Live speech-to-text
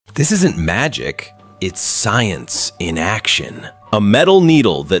This isn't magic, it's science in action. A metal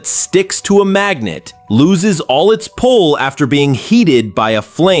needle that sticks to a magnet loses all its pull after being heated by a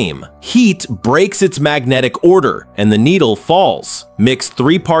flame. Heat breaks its magnetic order, and the needle falls. Mix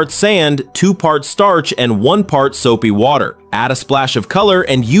 3 parts sand, 2 parts starch, and 1 part soapy water. Add a splash of color,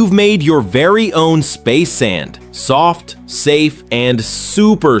 and you've made your very own space sand. Soft, safe, and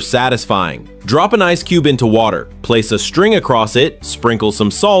super satisfying. Drop an ice cube into water, place a string across it, sprinkle some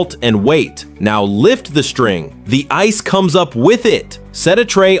salt, and wait. Now lift the string. The ice comes up with it. Set a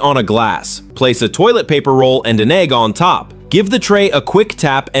tray on a glass. Place a toilet paper roll and an egg on top. Give the tray a quick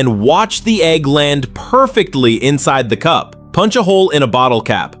tap and watch the egg land perfectly inside the cup. Punch a hole in a bottle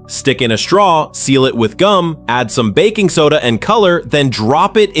cap, stick in a straw, seal it with gum, add some baking soda and color, then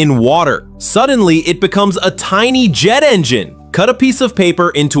drop it in water. Suddenly, it becomes a tiny jet engine. Cut a piece of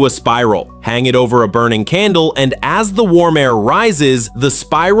paper into a spiral, hang it over a burning candle, and as the warm air rises, the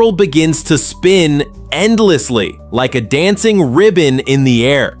spiral begins to spin endlessly, like a dancing ribbon in the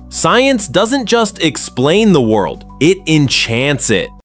air. Science doesn't just explain the world, it enchants it.